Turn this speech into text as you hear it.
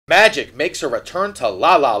Magic makes a return to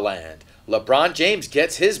La La Land. LeBron James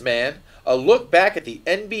gets his man. A look back at the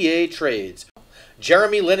NBA trades.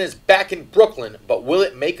 Jeremy Lin is back in Brooklyn, but will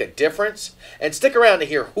it make a difference? And stick around to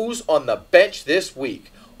hear who's on the bench this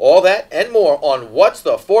week. All that and more on What's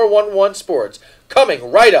the 411 Sports,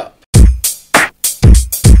 coming right up.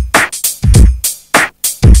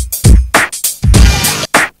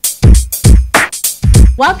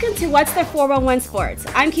 Welcome to What's the 411 Sports.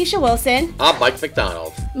 I'm Keisha Wilson. I'm Mike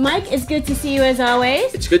McDonald. Mike, it's good to see you as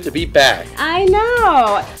always. It's good to be back. I know.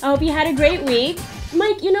 I hope you had a great week.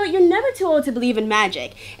 Mike, you know, you're never too old to believe in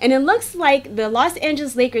magic. And it looks like the Los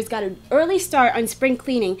Angeles Lakers got an early start on spring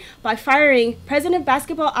cleaning by firing President of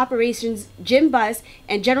Basketball Operations Jim Buss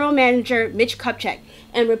and General Manager Mitch Kupchak.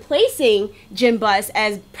 And replacing Jim Buss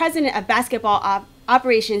as President of Basketball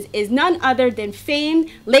Operations is none other than famed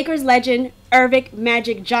Lakers legend Earvin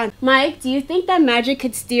Magic Johnson. Mike, do you think that Magic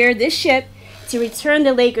could steer this ship to return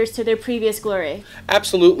the Lakers to their previous glory?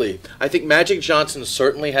 Absolutely. I think Magic Johnson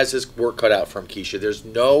certainly has his work cut out for him, Keisha. There's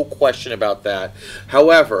no question about that.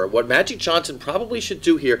 However, what Magic Johnson probably should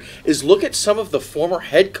do here is look at some of the former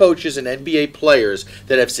head coaches and NBA players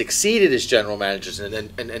that have succeeded as general managers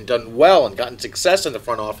and done well and gotten success in the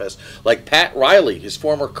front office, like Pat Riley, his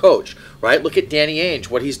former coach, right? Look at Danny Ainge,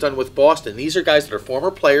 what he's done with Boston. These are guys that are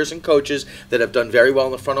former players and coaches that have done very well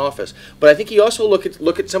in the front office. But I think you also look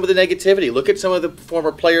at some of the negativity. Look at some of the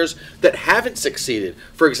former players that haven't succeeded.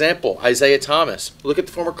 For example, Isaiah Thomas. Look at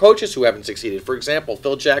the former coaches who haven't succeeded. For example,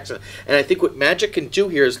 Phil Jackson. And I think what Magic can do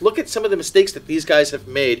here is look at some of the mistakes that these guys have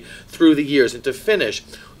made through the years. And to finish,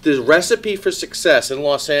 the recipe for success in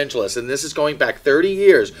Los Angeles, and this is going back 30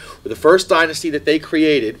 years, the first dynasty that they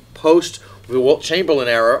created post the Wilt Chamberlain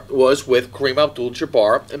era was with Kareem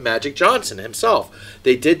Abdul-Jabbar and Magic Johnson himself.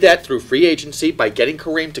 They did that through free agency by getting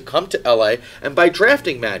Kareem to come to LA and by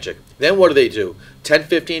drafting Magic. Then what do? 10,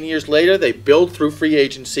 15 years later, they build through free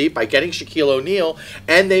agency by getting Shaquille O'Neal,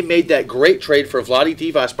 and they made that great trade for Vlade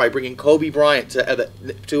Divac by bringing Kobe Bryant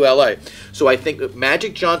to LA. So I think that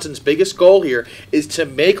Magic Johnson's biggest goal here is to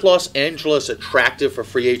make Los Angeles attractive for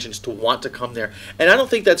free agents to want to come there. And I don't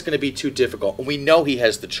think that's going to be too difficult. We know he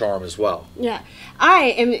has the charm as well. Yeah,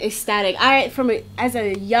 I am ecstatic. As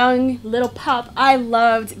a young little pup, I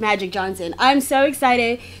loved Magic Johnson. I'm so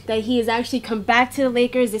excited that he has actually come back to the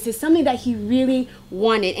Lakers. This is something that he really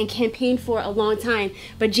wanted and campaigned for a long time.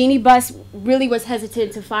 But Jeannie Buss really was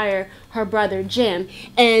hesitant to fire her brother Jim.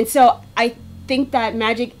 And so I think that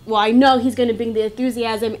Magic, well, I know he's going to bring the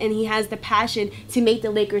enthusiasm and he has the passion to make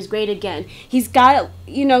the Lakers great again. He's got,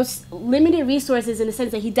 you know, limited resources in the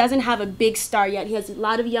sense that he doesn't have a big star yet. He has a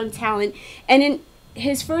lot of young talent. And in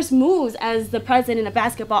his first moves as the president of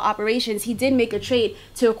basketball operations, he did make a trade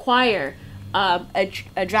to acquire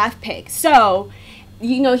a draft pick. So,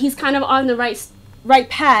 you know, he's kind of on the right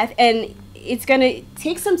path, and it's going to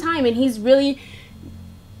take some time, and he's really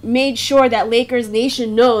made sure that Lakers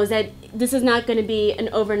Nation knows that this is not going to be an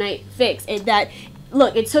overnight fix.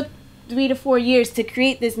 Look, it took 3 to 4 years to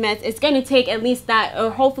create this mess. It's going to take at least that, or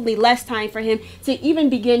hopefully less time, for him to even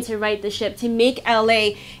begin to right the ship, to make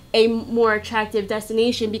LA a more attractive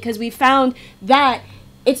destination, because we found that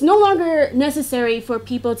it's no longer necessary for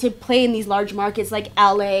people to play in these large markets like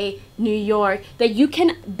LA, New York, that you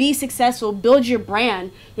can be successful, build your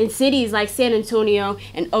brand in cities like San Antonio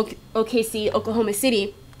and OKC, Oklahoma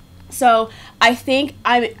City. So I think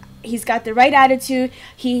he's got the right attitude.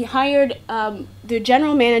 He hired the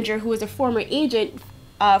general manager, who was a former agent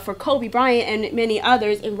for Kobe Bryant and many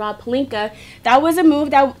others, in Rob Pelinka. That was a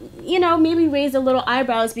move that, you know, maybe raised a little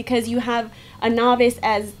eyebrows, because you have a novice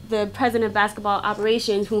as the president of basketball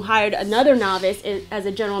operations who hired another novice as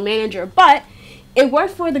a general manager. But it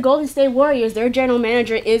worked for the Golden State Warriors. Their general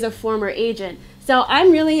manager is a former agent. So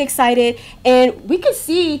I'm really excited, and we could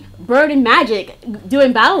see Bird and Magic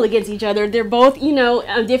doing battle against each other. They're both, you know,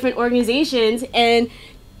 different organizations, and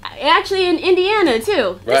actually in Indiana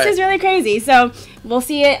too. Right. This is really crazy. So we'll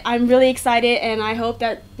see it. I'm really excited, and I hope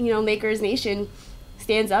that, you know, Lakers Nation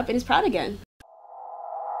stands up and is proud again.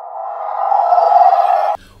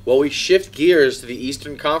 Well, we shift gears to the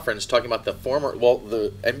Eastern Conference, talking about the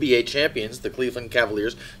NBA champions, the Cleveland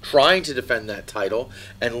Cavaliers, trying to defend that title.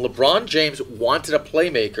 And LeBron James wanted a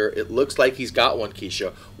playmaker. It looks like he's got one,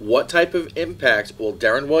 Keisha. What type of impact will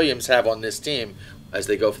Deron Williams have on this team as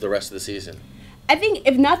they go for the rest of the season? I think,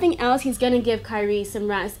 if nothing else, he's going to give Kyrie some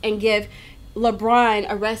rest and give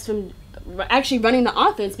LeBron a rest from actually running the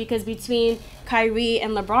offense, because between Kyrie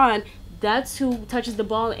and LeBron, that's who touches the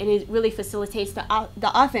ball, and it really facilitates the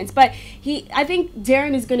offense. But I think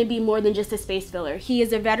Darren is going to be more than just a space filler. He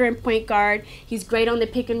is a veteran point guard. He's great on the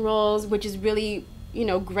pick and rolls, which is really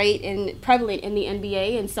great and prevalent in the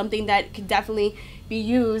NBA, and something that could definitely be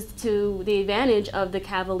used to the advantage of the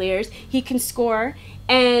Cavaliers. He can score,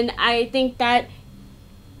 and I think that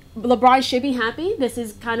LeBron should be happy. This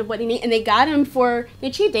is kind of what they need, and they got him for the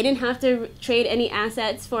cheap. They didn't have to trade any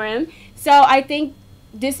assets for him, so I think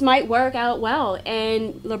this might work out well,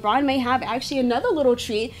 and LeBron may have actually another little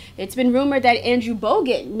treat. It's been rumored that Andrew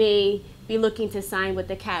Bogut may be looking to sign with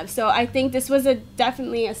the Cavs. So I think this was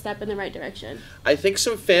definitely a step in the right direction. I think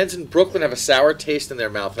some fans in Brooklyn have a sour taste in their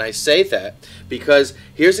mouth, and I say that because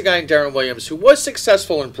here's a guy in Darren Williams who was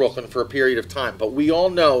successful in Brooklyn for a period of time, but we all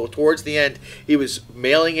know towards the end he was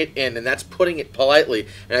mailing it in, and that's putting it politely.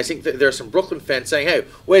 And I think that there are some Brooklyn fans saying, hey,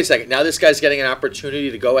 wait a second, now this guy's getting an opportunity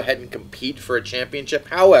to go ahead and compete for a championship.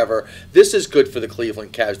 However, this is good for the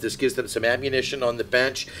Cleveland Cavs. This gives them some ammunition on the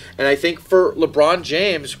bench, and I think for LeBron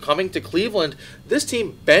James coming to Cleveland, this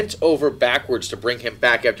team bent over backwards to bring him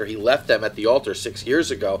back after he left them at the altar 6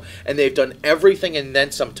 years ago, and they've done everything and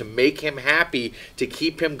then some to make him happy, to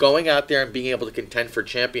keep him going out there and being able to contend for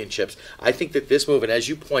championships. I think that this move, and as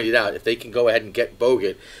you pointed out, if they can go ahead and get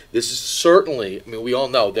Bogut, this is certainly, I mean, we all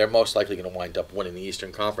know they're most likely going to wind up winning the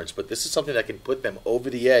Eastern Conference, but this is something that can put them over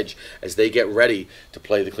the edge as they get ready to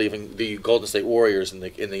play the Golden State Warriors in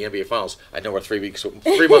the NBA Finals. I know we're 3 months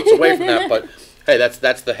away from that, but hey,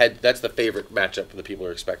 that's the favorite matchup that people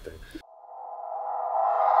are expecting.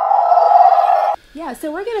 Yeah,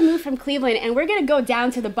 so we're going to move from Cleveland, and we're going to go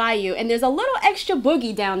down to the Bayou, and there's a little extra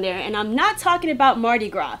boogie down there, and I'm not talking about Mardi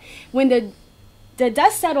Gras. When the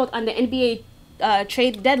dust settled on the NBA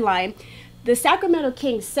trade deadline, the Sacramento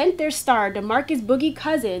Kings sent their star, DeMarcus Boogie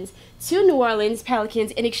Cousins, to New Orleans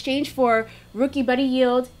Pelicans in exchange for rookie Buddy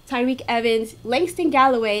Hield, Tyreke Evans, Langston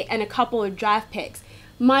Galloway, and a couple of draft picks.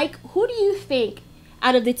 Mike, who do you think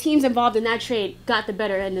out of the teams involved in that trade got the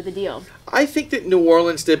better end of the deal? I think that New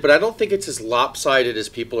Orleans did, but I don't think it's as lopsided as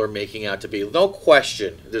people are making out to be. No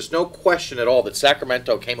question. There's no question at all that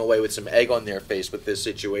Sacramento came away with some egg on their face with this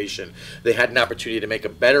situation. They had an opportunity to make a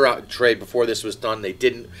better trade before this was done. They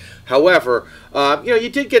didn't. However, you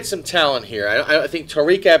did get some talent here. I think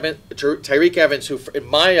Tyreke Evans, who in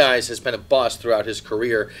my eyes has been a bust throughout his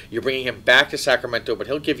career, you're bringing him back to Sacramento, but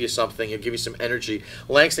he'll give you something. He'll give you some energy.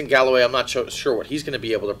 Langston Galloway, I'm not sure what he's going to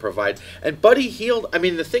be able to provide. And Buddy Hield, I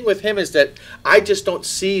mean, the thing with him is that I just don't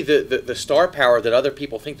see the star power that other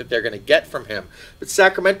people think that they're going to get from him. But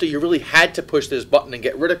Sacramento, you really had to push this button and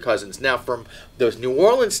get rid of Cousins. Now, from the New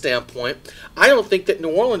Orleans standpoint, I don't think that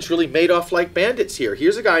New Orleans really made off like bandits here.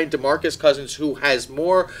 Here's a guy in DeMarcus Cousins who has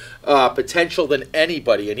more potential than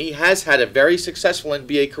anybody, and he has had a very successful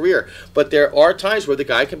NBA career. But there are times where the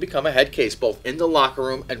guy can become a head case, both in the locker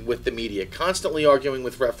room and with the media, constantly arguing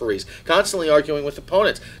with referees, constantly arguing with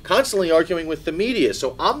opponents, constantly arguing with the media.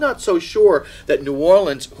 So I'm not so sure that New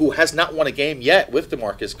Orleans, who has not won a game yet with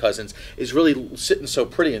DeMarcus Cousins, is really sitting so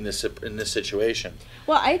pretty in this situation.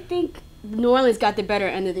 Well, I think New Orleans got the better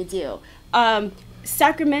end of the deal.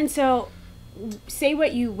 Sacramento, say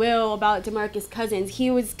what you will about DeMarcus Cousins,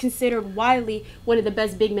 he was considered widely one of the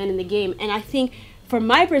best big men in the game, and I think from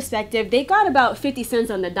my perspective, they got about 50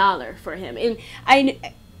 cents on the dollar for him. And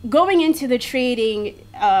going into the trading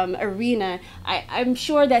arena, I'm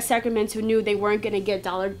sure that Sacramento knew they weren't going to get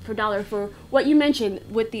dollar for dollar for what you mentioned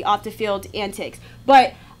with the off-the-field antics.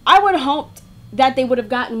 But I would have hoped that they would have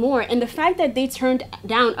gotten more. And the fact that they turned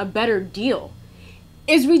down a better deal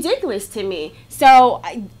is ridiculous to me. So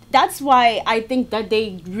that's why I think that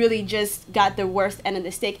they really just got the worst end of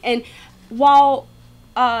the stick. And while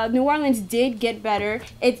New Orleans did get better,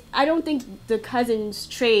 I don't think the Cousins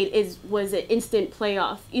trade was an instant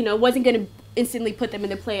playoff. Wasn't going to instantly put them in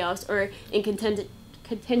the playoffs or in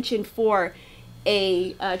contention for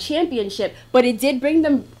a championship, but it did bring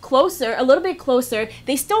them closer, a little bit closer.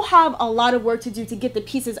 They still have a lot of work to do to get the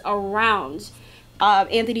pieces around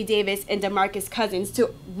Anthony Davis and DeMarcus Cousins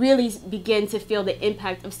to really begin to feel the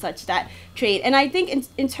impact of such that trade. And I think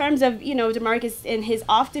in terms of DeMarcus and his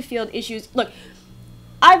off the field issues, look,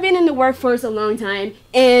 I've been in the workforce a long time,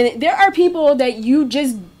 and there are people that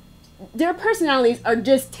their personalities are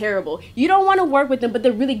just terrible. You don't want to work with them, but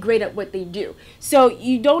they're really great at what they do. So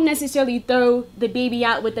you don't necessarily throw the baby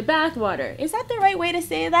out with the bathwater. Is that the right way to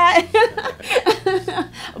say that?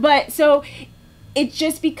 But so it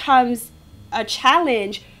just becomes a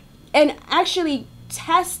challenge, and actually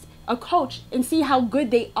test a coach and see how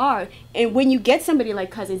good they are. And when you get somebody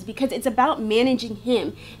like Cousins, because it's about managing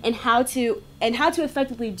him and how to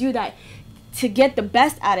effectively do that to get the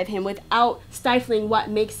best out of him without stifling what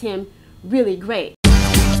makes him really great.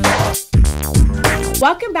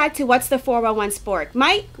 Welcome back to What's the 411 Sport.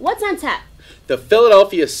 Mike, what's on tap? The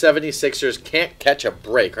Philadelphia 76ers can't catch a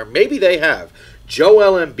break, or maybe they have.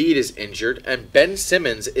 Joel Embiid is injured, and Ben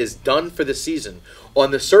Simmons is done for the season.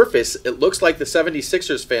 On the surface, it looks like the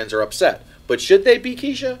 76ers fans are upset. But should they be,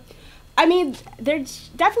 Keisha? I mean, they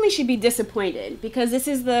definitely should be disappointed because this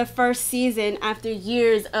is the first season after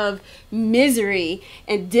years of misery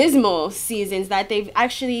and dismal seasons that they've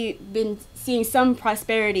actually been seeing some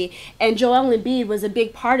prosperity. And Joel Embiid was a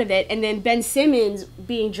big part of it. And then Ben Simmons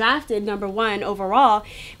being drafted number 1 overall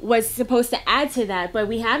was supposed to add to that. But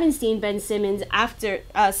we haven't seen Ben Simmons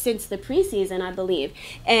since the preseason, I believe.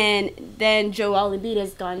 And then Joel Embiid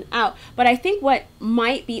has gone out. But I think what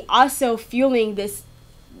might be also fueling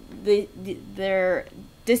their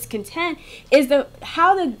discontent is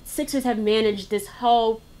how the Sixers have managed this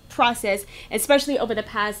whole process, especially over the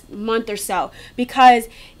past month or so, because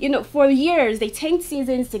for years they tanked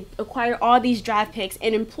seasons to acquire all these draft picks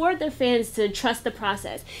and implored their fans to trust the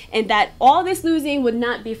process and that all this losing would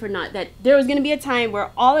not be for naught, that there was going to be a time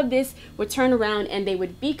where all of this would turn around and they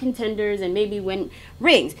would be contenders and maybe win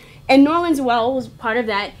rings. And Nerlens Noel was part of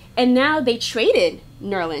that, and now they traded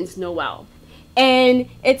Nerlens Noel. And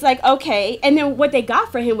it's like, okay, and then what they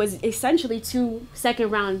got for him was essentially 2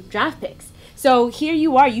 second-round draft picks. So here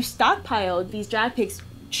you are, you stockpiled these draft picks,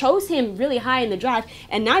 chose him really high in the draft,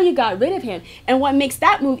 and now you got rid of him. And what makes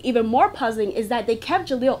that move even more puzzling is that they kept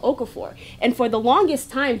Jahlil Okafor. And for the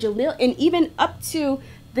longest time, Jahlil, and even up to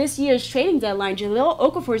this year's trading deadline, Jahlil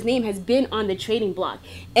Okafor's name has been on the trading block.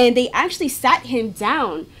 And they actually sat him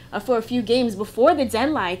down for a few games before the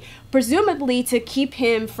deadline, presumably to keep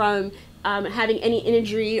him from having any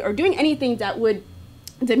injury or doing anything that would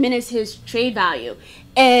diminish his trade value.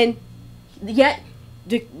 And yet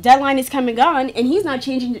the deadline is coming on and he's not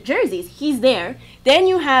changing the jerseys. He's there. Then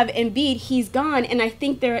you have Embiid, he's gone. And I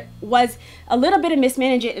think there was a little bit of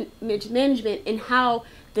mismanagement in how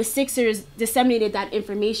the Sixers disseminated that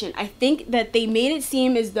information. I think that they made it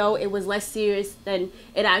seem as though it was less serious than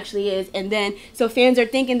it actually is. And then so fans are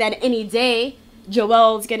thinking that any day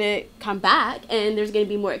Joel's going to come back and there's going to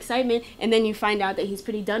be more excitement, and then you find out that he's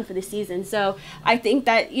pretty done for the season. So I think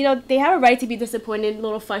that, they have a right to be disappointed, a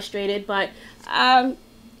little frustrated, but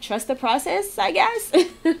trust the process, I guess.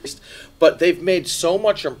 But they've made so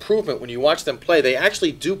much improvement when you watch them play. They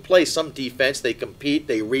actually do play some defense. They compete.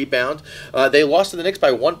 They rebound. They lost to the Knicks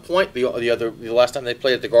by 1 point the last time they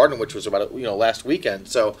played at the Garden, which was about last weekend.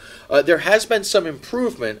 So there has been some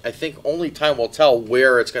improvement. I think only time will tell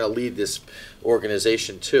where it's going to lead this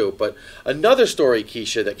organization to. But another story,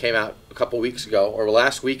 Keisha, that came out a couple weeks ago or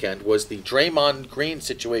last weekend was the Draymond Green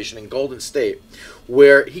situation in Golden State,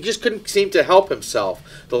 where he just couldn't seem to help himself.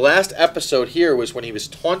 The last episode here was when he was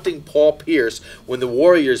taunting Paul Pierce when the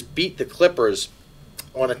Warriors beat the Clippers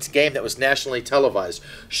on a game that was nationally televised.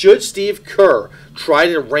 Should Steve Kerr try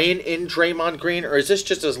to rein in Draymond Green, or is this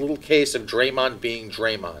just a little case of Draymond being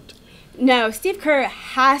Draymond? No, Steve Kerr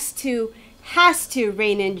has to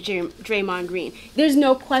rein in Draymond Green. There's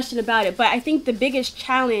no question about it. But I think the biggest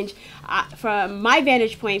challenge from my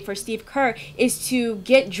vantage point for Steve Kerr is to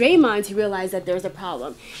get Draymond to realize that there's a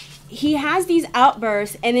problem. He has these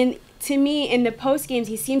outbursts, and then to me, in the post games,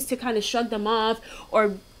 he seems to kind of shrug them off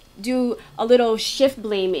or do a little shift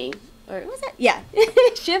blaming. Or what was that? Yeah,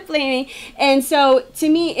 shift blaming. And so to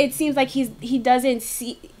me, it seems like he doesn't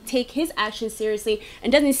take his actions seriously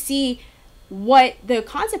and doesn't see what the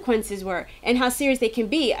consequences were and how serious they can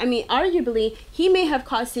be. I mean, arguably, he may have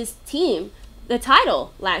cost his team the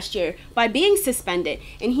title last year by being suspended.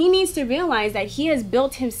 And he needs to realize that he has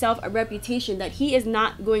built himself a reputation that he is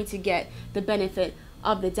not going to get the benefit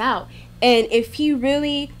of the doubt. And if he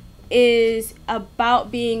really is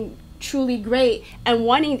about being truly great and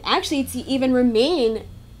wanting actually to even remain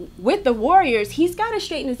with the Warriors, he's got to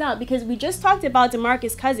straighten this out, because we just talked about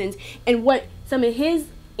DeMarcus Cousins and what some of his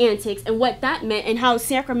antics and what that meant, and how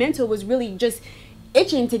Sacramento was really just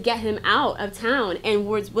itching to get him out of town and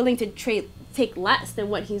was willing to take less than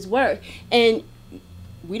what he's worth. And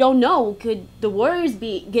we don't know, could the Warriors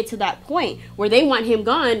get to that point where they want him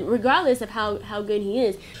gone regardless of how good he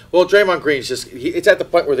is? Well, Draymond Green's it's at the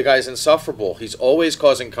point where the guy's insufferable. He's always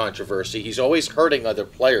causing controversy. He's always hurting other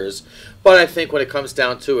players. But I think when it comes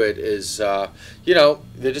down to it is, they're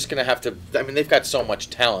just going to have to, they've got so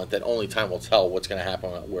much talent that only time will tell what's going to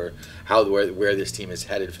happen, where this team is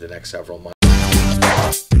headed for the next several months.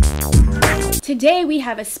 Today we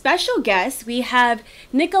have a special guest. We have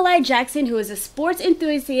Nikolai Jackson, who is a sports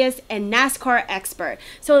enthusiast and NASCAR expert.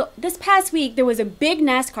 So this past week there was a big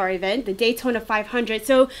NASCAR event, the Daytona 500.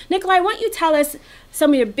 So Nikolai, why don't you tell us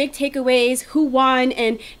some of your big takeaways, who won,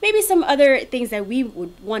 and maybe some other things that we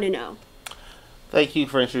would want to know. Thank you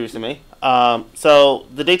for introducing me. So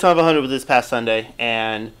the Daytona 500 was this past Sunday,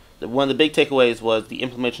 and one of the big takeaways was the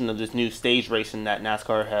implementation of this new stage racing that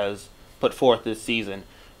NASCAR has put forth this season,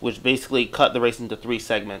 which basically cut the race into 3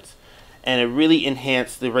 segments. And it really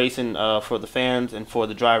enhanced the racing for the fans and for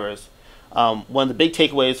the drivers. One of the big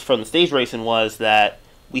takeaways from the stage racing was that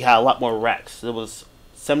we had a lot more wrecks. There was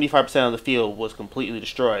 75% of the field was completely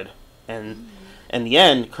destroyed. And in the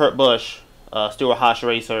end, Kurt Busch, Stewart Haas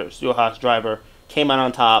driver, came out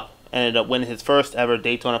on top, ended up winning his first ever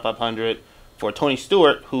Daytona 500 for Tony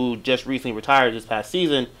Stewart, who just recently retired this past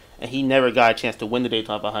season, and he never got a chance to win the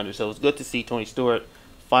Daytona 500. So it was good to see Tony Stewart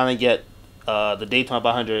finally get the Daytona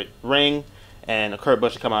 500 ring, and Kurt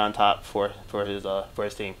Busch come out on top for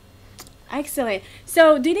his team. Excellent.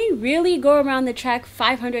 So did they really go around the track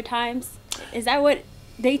 500 times? Is that what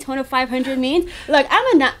Daytona 500 means? Look,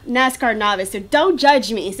 I'm a NASCAR novice, so don't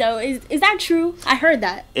judge me. So is that true? I heard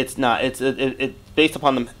that. It's not. It's based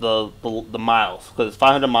upon the miles, because it's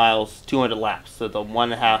 500 miles, 200 laps. So the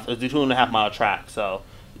 2.5 mile track. So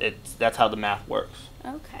that's how the math works.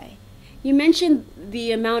 Okay. You mentioned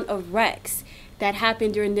the amount of wrecks that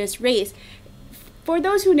happened during this race. For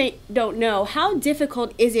those who don't know, how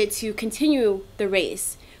difficult is it to continue the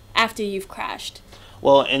race after you've crashed?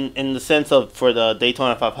 Well, in the sense of for the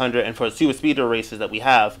Daytona 500 and for the super speedway races that we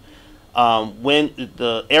have, when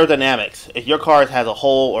the aerodynamics, if your car has a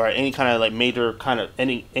hole or any kind of like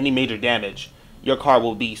any major damage, your car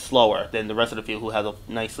will be slower than the rest of the field who has a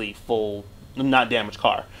nicely full, not damaged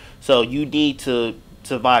car. So you need to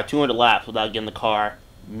survive 200 laps without getting the car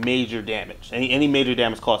major damage. Any major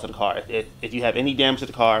damage caused to the car. If you have any damage to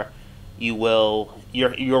the car, your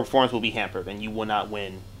performance will be hampered and you will not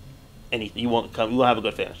win anything. You won't have a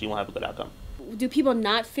good finish. You won't have a good outcome. Do people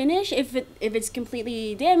not finish if it's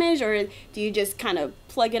completely damaged, or do you just kind of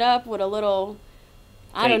plug it up with a little,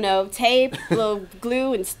 tape, a little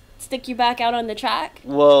glue, and stick you back out on the track?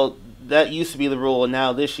 Well, that used to be the rule.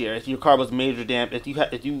 Now this year, if your car was major damage,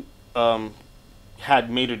 if you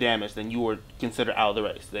had major damage, then you were considered out of the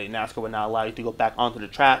race. NASCAR would not allow you to go back onto the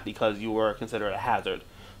track because you were considered a hazard.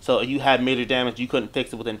 So if you had major damage, you couldn't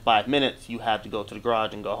fix it within 5 minutes. You had to go to the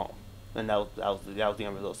garage and go home. And that was the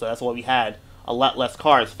end result. So that's why we had a lot less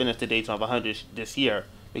cars finish the Daytona 500 this year,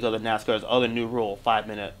 because of NASCAR's other new rule,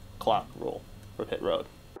 5-minute clock rule for pit road.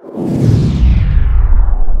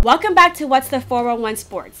 Welcome back to What's the 411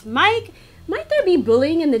 Sports. Mike, might there be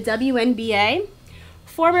bullying in the WNBA?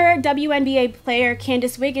 Former WNBA player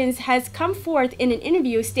Candace Wiggins has come forth in an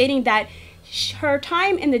interview stating that her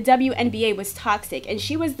time in the WNBA was toxic, and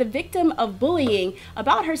she was the victim of bullying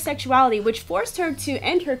about her sexuality, which forced her to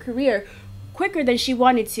end her career quicker than she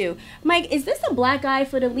wanted to. Mike, is this a black eye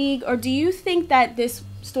for the league, or do you think that this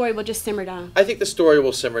story will just simmer down? I think the story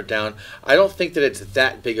will simmer down. I don't think that it's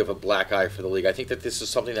that big of a black eye for the league. I think that this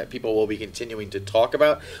is something that people will be continuing to talk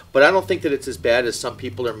about, but I don't think that it's as bad as some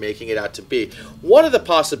people are making it out to be. One of the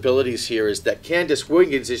possibilities here is that Candace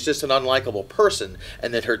Wiggins is just an unlikable person,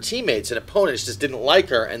 and that her teammates and opponents just didn't like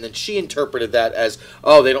her, and then she interpreted that as,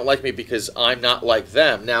 oh, they don't like me because I'm not like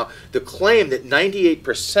them. Now, the claim that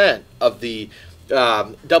 98% of the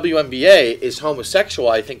WNBA is homosexual,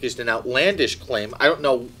 I think, is an outlandish claim. I don't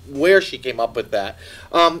know where she came up with that.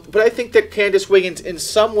 But I think that Candace Wiggins in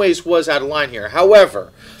some ways was out of line here.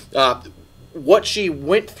 However, what she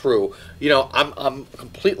went through, I'm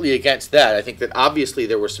completely against that. I think that obviously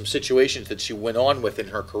there were some situations that she went on with in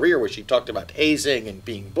her career where she talked about hazing and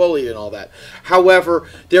being bullied and all that. However,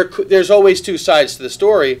 there's always two sides to the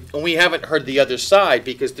story, and we haven't heard the other side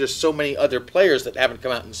because there's so many other players that haven't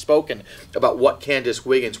come out and spoken about what Candace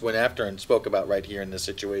Wiggins went after and spoke about right here in this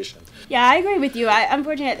situation. Yeah, I agree with you.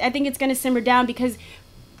 Unfortunately, I think it's going to simmer down because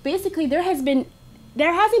basically there hasn't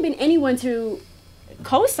been anyone to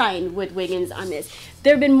co-sign with Wiggins on this.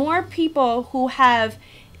 There have been more people who have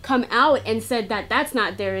come out and said that that's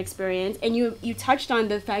not their experience, and you touched on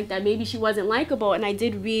the fact that maybe she wasn't likable, and I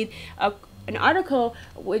did read an article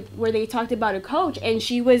where they talked about a coach, and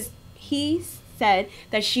he said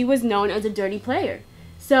that she was known as a dirty player.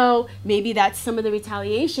 So maybe that's some of the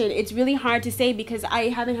retaliation. It's really hard to say because I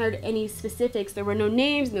haven't heard any specifics. There were no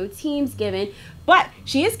names, no teams given. But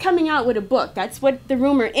she is coming out with a book. That's what the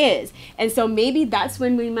rumor is. And so maybe that's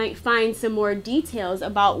when we might find some more details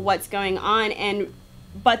about what's going on.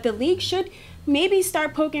 But the league should maybe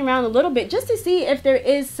start poking around a little bit just to see if there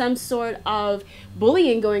is some sort of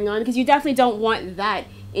bullying going on, because you definitely don't want that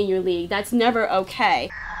in your league. That's never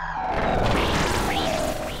okay.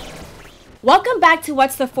 Welcome back to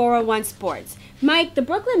What's the 411 Sports. Mike, the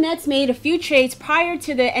Brooklyn Nets made a few trades prior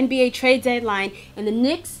to the NBA trade deadline, and the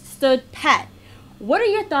Knicks stood pat. What are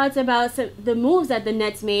your thoughts about the moves that the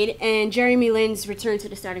Nets made and Jeremy Lin's return to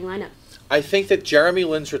the starting lineup? I think that Jeremy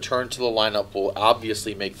Lin's return to the lineup will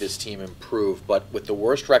obviously make this team improve, but with the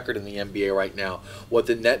worst record in the NBA right now, what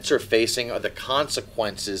the Nets are facing are the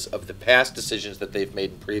consequences of the past decisions that they've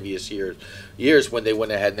made in previous years when they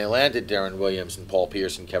went ahead and they landed Darren Williams and Paul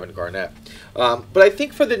Pierce and Kevin Garnett. But I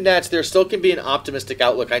think for the Nets, there still can be an optimistic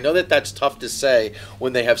outlook. I know that that's tough to say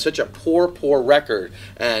when they have such a poor record,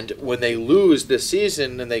 and when they lose this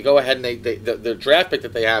season and they go ahead and the draft pick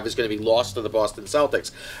that they have is going to be lost to the Boston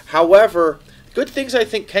Celtics. However, good things I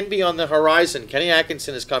think can be on the horizon. Kenny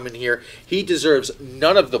Atkinson has come in here. He deserves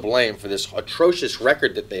none of the blame for this atrocious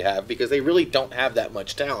record that they have because they really don't have that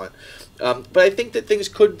much talent. But I think that things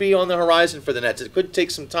could be on the horizon for the Nets. It could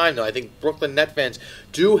take some time, though. I think Brooklyn Net fans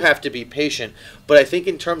do have to be patient. But I think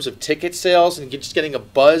in terms of ticket sales and just getting a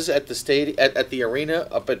buzz at the at the arena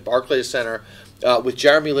up at Barclays Center, with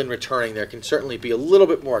Jeremy Lin returning, there can certainly be a little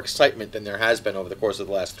bit more excitement than there has been over the course of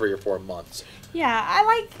the last 3 or 4 months. Yeah,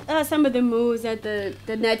 I like some of the moves that the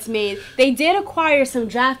Nets made. They did acquire some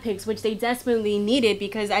draft picks, which they desperately needed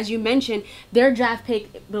because, as you mentioned, their draft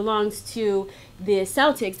pick belongs to the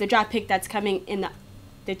Celtics. The draft pick that's coming in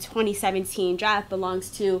the 2017 draft belongs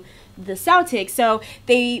to the Celtics. So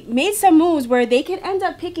they made some moves where they could end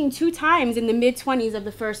up picking 2 times in the mid-20s of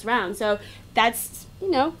the first round. So that's,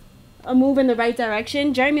 a move in the right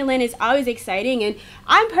direction. Jeremy Lin is always exciting, and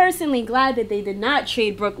I'm personally glad that they did not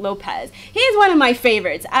trade Brook Lopez. He is one of my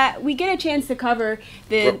favorites. We get a chance to cover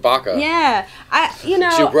the Brook Baca. Yeah,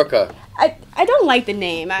 Brooka. I don't like the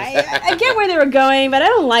name. I get where they were going, but I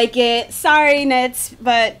don't like it. Sorry, Nets,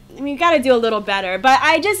 but you got to do a little better. But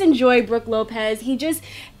I just enjoy Brook Lopez. He just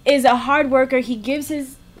is a hard worker. He gives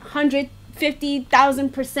his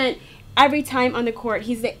 150,000% every time on the court.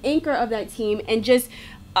 He's the anchor of that team, and just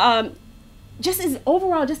is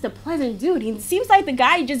overall just a pleasant dude. He seems like the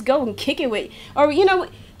guy you just go and kick it with. Or,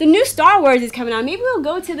 the new Star Wars is coming out. Maybe we'll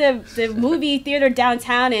go to the movie theater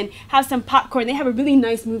downtown and have some popcorn. They have a really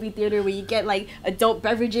nice movie theater where you get, adult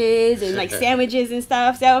beverages and, sandwiches and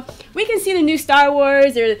stuff. So we can see the new Star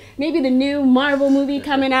Wars or maybe the new Marvel movie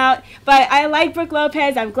coming out. But I like Brook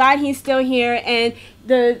Lopez. I'm glad he's still here. And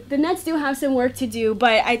the Nets do have some work to do.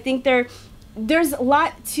 But I think there's a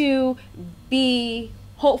lot to be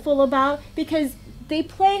hopeful about because they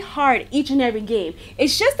play hard each and every game.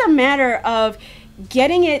 It's just a matter of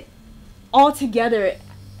getting it all together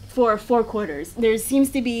for 4 quarters. There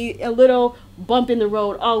seems to be a little bump in the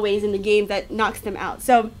road always in the game that knocks them out.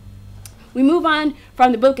 So we move on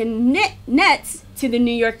from the Brooklyn Nets to the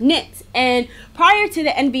New York Knicks. And prior to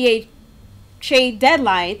the NBA trade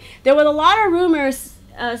deadline, there were a lot of rumors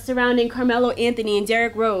surrounding Carmelo Anthony and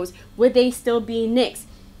Derrick Rose. Would they still be Knicks?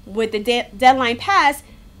 With the deadline pass,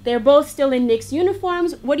 they're both still in Knicks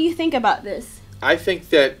uniforms. What do you think about this? I think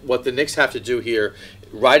that what the Knicks have to do here,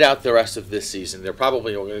 ride out the rest of this season. They're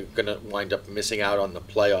probably going to wind up missing out on the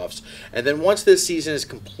playoffs. And then once this season is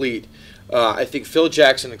complete, I think Phil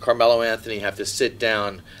Jackson and Carmelo Anthony have to sit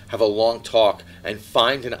down, have a long talk, and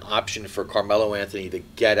find an option for Carmelo Anthony to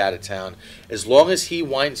get out of town. As long as he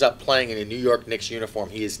winds up playing in a New York Knicks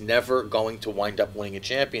uniform, he is never going to wind up winning a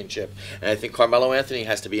championship. And I think Carmelo Anthony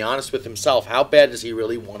has to be honest with himself. How bad does he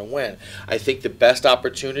really want to win? I think the best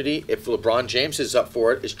opportunity, if LeBron James is up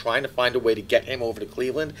for it, is trying to find a way to get him over to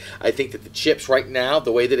Cleveland. I think that the chips right now,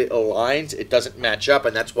 the way that it aligns, it doesn't match up,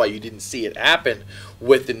 and that's why you didn't see it happen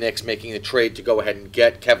with the Knicks making the trade to go ahead and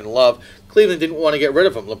get Kevin Love. Cleveland didn't want to get rid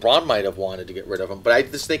of him. LeBron might have wanted to get rid of him. But I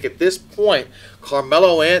just think at this point,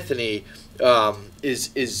 Carmelo Anthony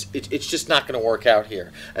it's just not going to work out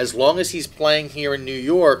here. As long as he's playing here in New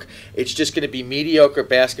York, it's just going to be mediocre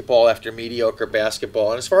basketball after mediocre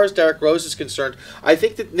basketball. And as far as Derrick Rose is concerned, I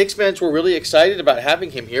think that Knicks fans were really excited about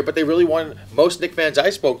having him here, but they really wanted, most Knicks fans I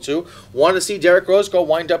spoke to, wanted to see Derrick Rose go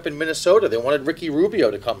wind up in Minnesota. They wanted Ricky Rubio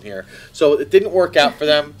to come here. So it didn't work out for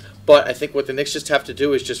them, but I think what the Knicks just have to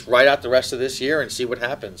do is just ride out the rest of this year and see what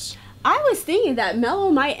happens. I was thinking that Melo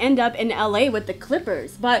might end up in LA with the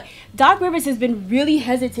Clippers, but Doc Rivers has been really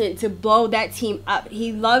hesitant to blow that team up.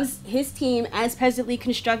 He loves his team as presently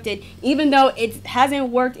constructed, even though it hasn't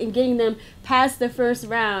worked in getting them past the first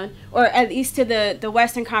round, or at least to the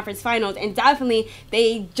Western Conference Finals, and definitely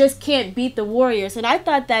they just can't beat the Warriors. And I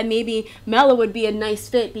thought that maybe Melo would be a nice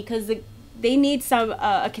fit because they need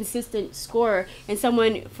a consistent scorer and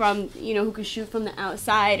someone from who can shoot from the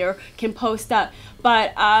outside or can post up.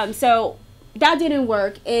 But so that didn't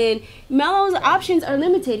work, and Melo's options are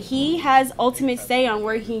limited. He has ultimate say on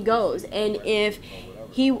where he goes, and if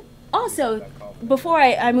he also, before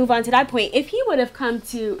I move on to that point, if he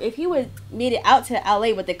would made it out to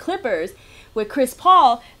LA with the Clippers, with Chris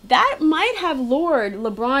Paul, that might have lured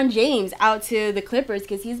LeBron James out to the Clippers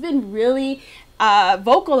because he's been really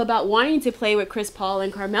vocal about wanting to play with Chris Paul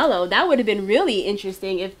and Carmelo. That would have been really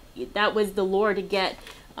interesting if that was the lure to get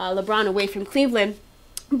LeBron away from Cleveland.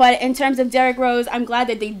 But in terms of Derrick Rose, I'm glad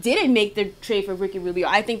that they didn't make the trade for Ricky Rubio.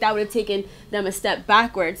 I think that would have taken them a step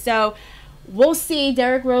backwards. So we'll see.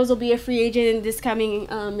 Derrick Rose will be a free agent this coming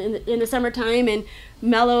in the summertime, and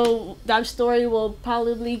Melo, that story will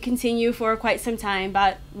probably continue for quite some time,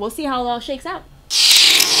 but we'll see how it all shakes out.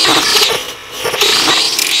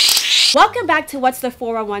 Welcome back to What's the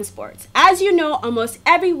 411 Sports. As you know, almost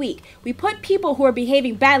every week, we put people who are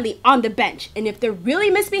behaving badly on the bench. And if they're really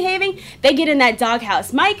misbehaving, they get in that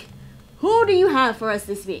doghouse. Mike, who do you have for us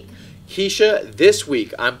this week? Keisha, this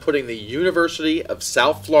week I'm putting the University of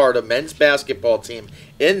South Florida men's basketball team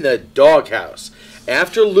in the doghouse.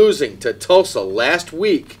 After losing to Tulsa last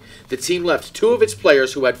week, the team left 2 of its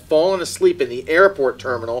players who had fallen asleep in the airport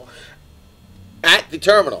terminal at the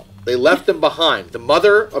terminal. They left them behind. The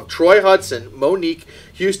mother of Troy Hudson, Monique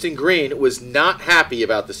Houston Green, was not happy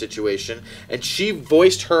about the situation, and she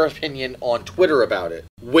voiced her opinion on Twitter about it.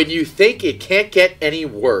 When you think it can't get any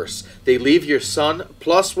worse, they leave your son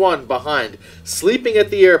 +1 behind, sleeping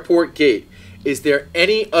at the airport gate. Is there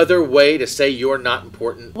any other way to say you're not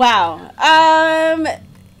important? Wow.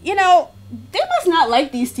 You know, they must not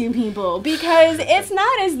like these 2 people, because it's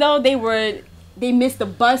not as though they missed the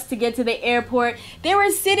bus to get to the airport. They were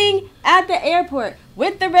sitting at the airport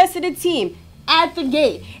with the rest of the team at the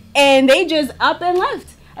gate, and they just up and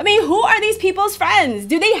left. I mean, who are these people's friends?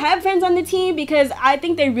 Do they have friends on the team? Because I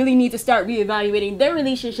think they really need to start reevaluating their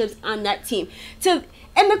relationships on that team. And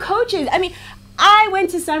the coaches, I mean, I went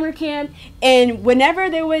to summer camp, and whenever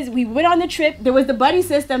we went on the trip, there was the buddy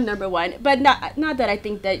system, number one. But not that I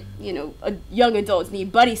think that, you know, young adults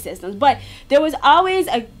need buddy systems. But there was always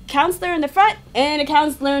a counselor in the front and a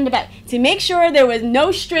counselor in the back to make sure there was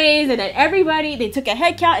no strays and that they took a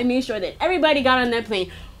head count and made sure that everybody got on that plane.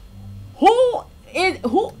 What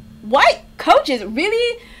coaches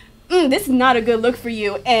really? This is not a good look for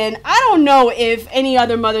you. And I don't know if any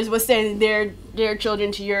other mothers would send their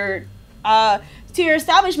children to your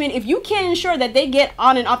establishment if you can't ensure that they get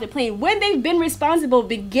on and off the plane when they've been responsible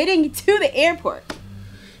for getting to the airport.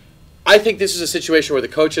 I think this is a situation where the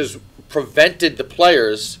coaches prevented the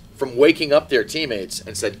players from waking up their teammates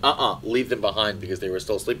and said, leave them behind because they were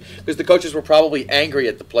still asleep. Because the coaches were probably angry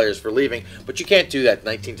at the players for leaving, but you can't do that,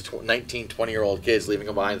 19, 20-year-old kids leaving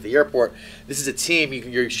them behind at the airport. This is a team.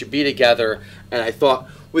 You should be together. And I thought,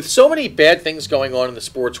 with so many bad things going on in the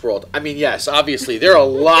sports world, I mean, yes, obviously, there are a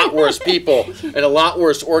lot worse people and a lot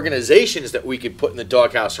worse organizations that we could put in the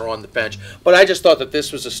doghouse or on the bench. But I just thought that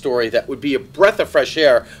this was a story that would be a breath of fresh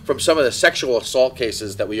air from some of the sexual assault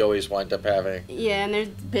cases that we always wind up having. Yeah, and there's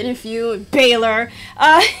been a few in Baylor.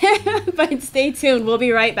 But stay tuned. We'll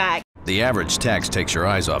be right back. The average text takes your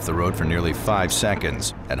eyes off the road for nearly 5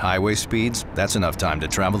 seconds. At highway speeds, that's enough time to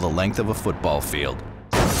travel the length of a football field.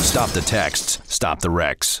 Stop the texts, stop the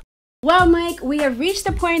wrecks. Well, Mike, we have reached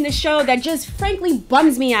the point in the show that just frankly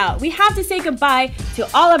bums me out. We have to say goodbye to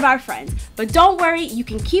all of our friends. But don't worry, you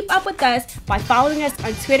can keep up with us by following us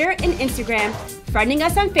on Twitter and Instagram, friending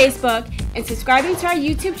us on Facebook, and subscribing to our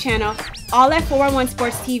YouTube channel, all at 411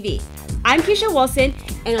 Sports TV. I'm Keisha Wilson,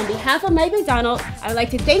 and on behalf of Mike McDonald, I'd like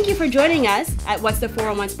to thank you for joining us at What's the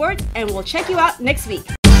 411 Sports, and we'll check you out next week.